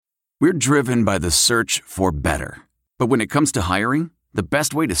We're driven by the search for better. But when it comes to hiring, the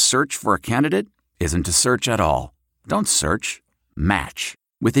best way to search for a candidate isn't to search at all. Don't search. Match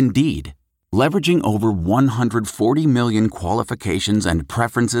with Indeed. Leveraging over 140 million qualifications and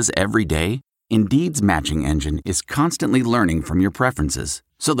preferences every day, Indeed's matching engine is constantly learning from your preferences.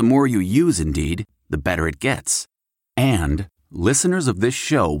 So the more you use Indeed, the better it gets. And listeners of this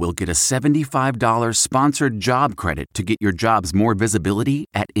show will get a $75 sponsored job credit to get your jobs more visibility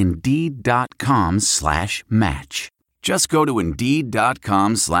at Indeed.com/match. Just go to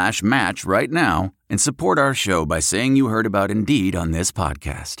Indeed.com/match right now and support our show by saying you heard about Indeed on this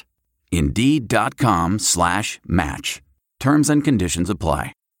podcast. Indeed.com/match. Terms and conditions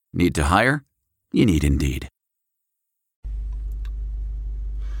apply. Need to hire? You need Indeed.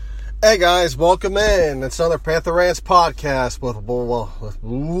 Hey guys, welcome in. It's another Panther Rants podcast with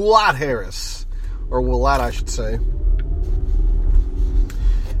Willard Harris. Or Willard, I should say.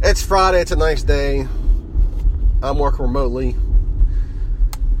 It's Friday, it's a nice day. I'm working remotely.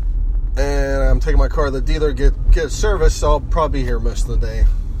 And I'm taking my car to the dealer to get it serviced, so I'll probably be here most of the day.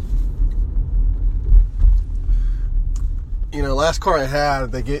 You know, last car I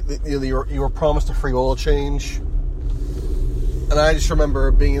had, you were promised a free oil change. And I just remember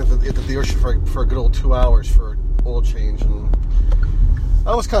being at the dealership for a good old 2 hours for oil change, and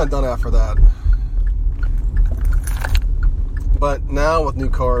I was kind of done after that. But now with new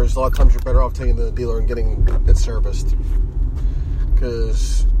cars, a lot of times you're better off taking to the dealer and getting it serviced,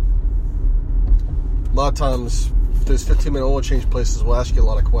 because a lot of times those 15-minute oil change places will ask you a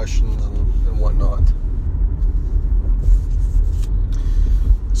lot of questions and whatnot.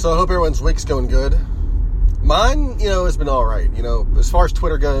 So I hope everyone's week's going good. Mine, has been all right. As far as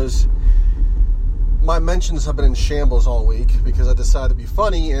Twitter goes, my mentions have been in shambles all week because I decided to be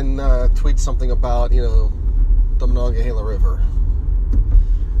funny and tweet something about, the Monongahela River.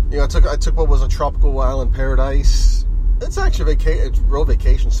 I took what was a tropical island paradise. It's actually a real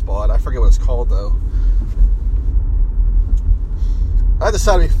vacation spot. I forget what it's called, though. I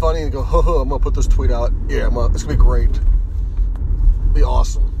decided to be funny and go, I'm going to put this tweet out. Yeah, it's going to be great. It'll be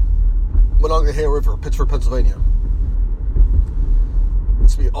awesome. Monongahela River, Pittsburgh, Pennsylvania.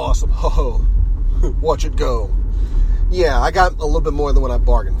 It's going to be awesome. Watch it go. Yeah, I got a little bit more than what I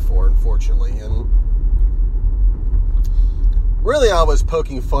bargained for, unfortunately. And really, I was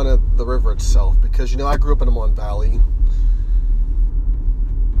poking fun at the river itself because, I grew up in the Mon Valley.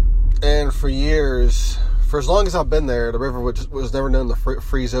 And for years, for as long as I've been there, the river was never known to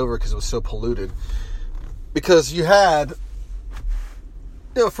freeze over because it was so polluted. Because you had,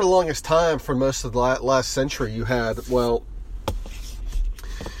 for the longest time, for most of the last century, you had the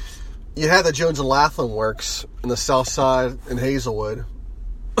Jones and Laughlin Works in the south side in Hazelwood.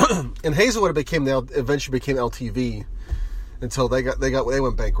 And Hazelwood eventually became LTV until they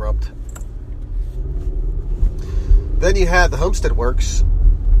went bankrupt. Then you had the Homestead Works,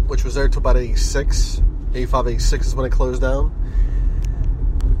 which was there until about 85, 86 is when it closed down.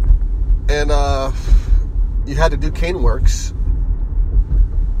 And you had the Duquesne Works.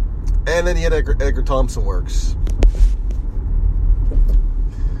 And then you had Edgar Thompson Works.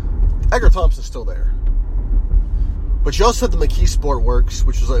 Edgar Thompson's still there. But you also had the McKee Sport Works,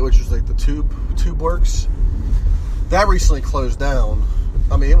 which was like the tube works. That recently closed down.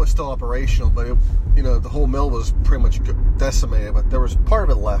 I mean, it was still operational, but the whole mill was pretty much decimated. But there was part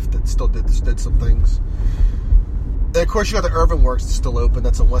of it left that still did some things. And of course, you got the Irvin Works that's still open.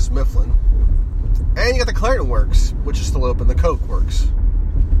 That's in West Mifflin. And you got the Clarendon Works, which is still open. The Coke Works.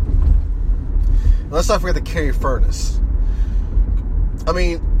 And let's not forget the Cary Furnace. I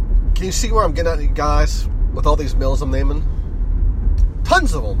mean, can you see where I'm getting at, guys? With all these mills I'm naming,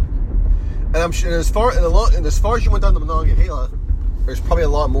 tons of them. And I'm sure as far as you went down to Monongahela, there's probably a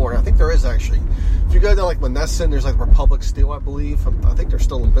lot more. I think there is actually. If you go down like Monessen, there's like Republic Steel, I believe. I think they're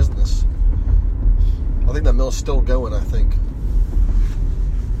still in business. I think that mill's still going. I think.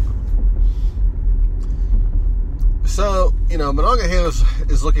 So Monongahela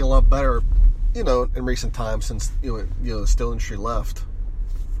is looking a lot better, in recent times since the steel industry left.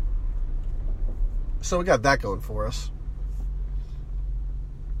 So we got that going for us.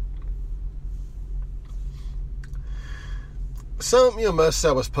 So, most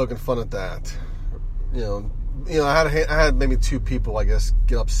I was poking fun at that. I had maybe two people, I guess,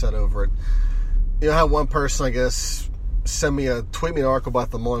 get upset over it. I had one person, I guess, tweet me an article about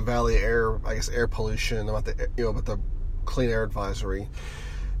the Mon Valley air pollution, about the Clean Air Advisory.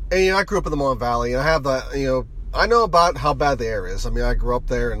 And, I grew up in the Mon Valley, and I have that, I know about how bad the air is. I mean, I grew up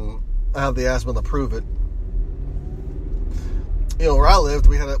there, and I have the asthma to prove it. where I lived,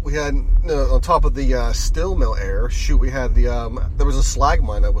 we had on top of the steel mill area. We had there was a slag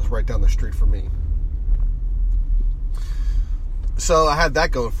mine that was right down the street from me. So I had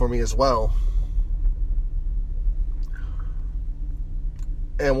that going for me as well.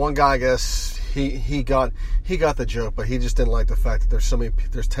 And one guy, I guess he got the joke, but he just didn't like the fact that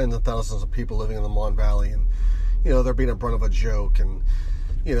there's tens of thousands of people living in the Mon Valley, and they're being a brunt of a joke, and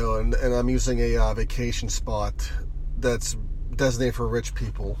and I'm using a vacation spot that's designated for rich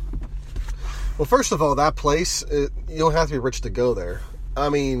people. Well, first of all, that place, you don't have to be rich to go there. I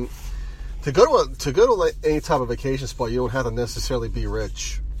mean, to go to any type of vacation spot, you don't have to necessarily be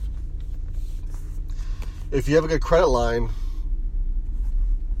rich. If you have a good credit line,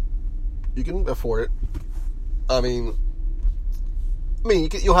 you can afford it. I mean,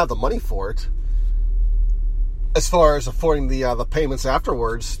 you'll have the money for it. As far as affording the payments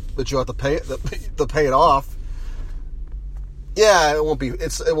afterwards, that you have to pay it off. Yeah, it won't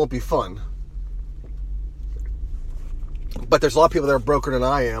be fun. But there's a lot of people that are broker than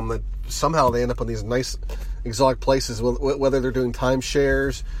I am that somehow they end up in these nice exotic places, whether they're doing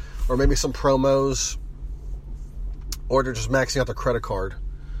timeshares or maybe some promos, or they're just maxing out their credit card.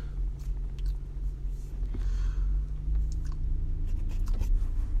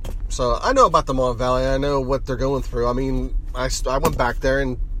 So I know about the Mon Valley. I know what they're going through. I mean, I went back there,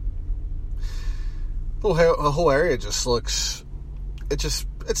 and the whole area just looks... It's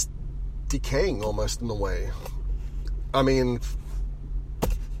decaying almost in a way. I mean,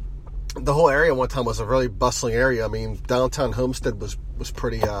 the whole area one time was a really bustling area. I mean, downtown Homestead was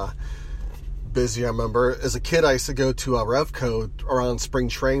pretty busy. I remember as a kid, I used to go to Revco around spring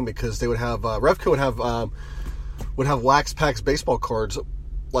training because they would have Revco would have Wax Packs baseball cards,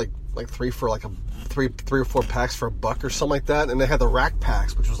 like three or four packs for $1 or something like that, and they had the rack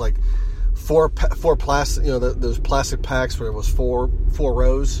packs, which was like four plastic, those plastic packs where it was four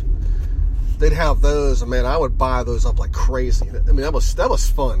rows. They'd have those, and man, I would buy those up like crazy. I mean, that was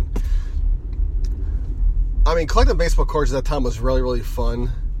fun. I mean, collecting baseball cards at that time was really, really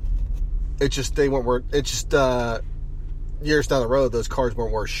fun. Years down the road, those cards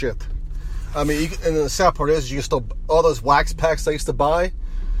weren't worth shit. I mean, and the sad part is, you can still, all those wax packs I used to buy,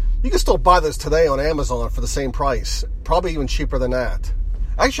 you can still buy those today on Amazon for the same price. Probably even cheaper than that.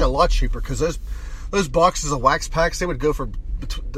 Actually, a lot cheaper, because those boxes of wax packs, they would go for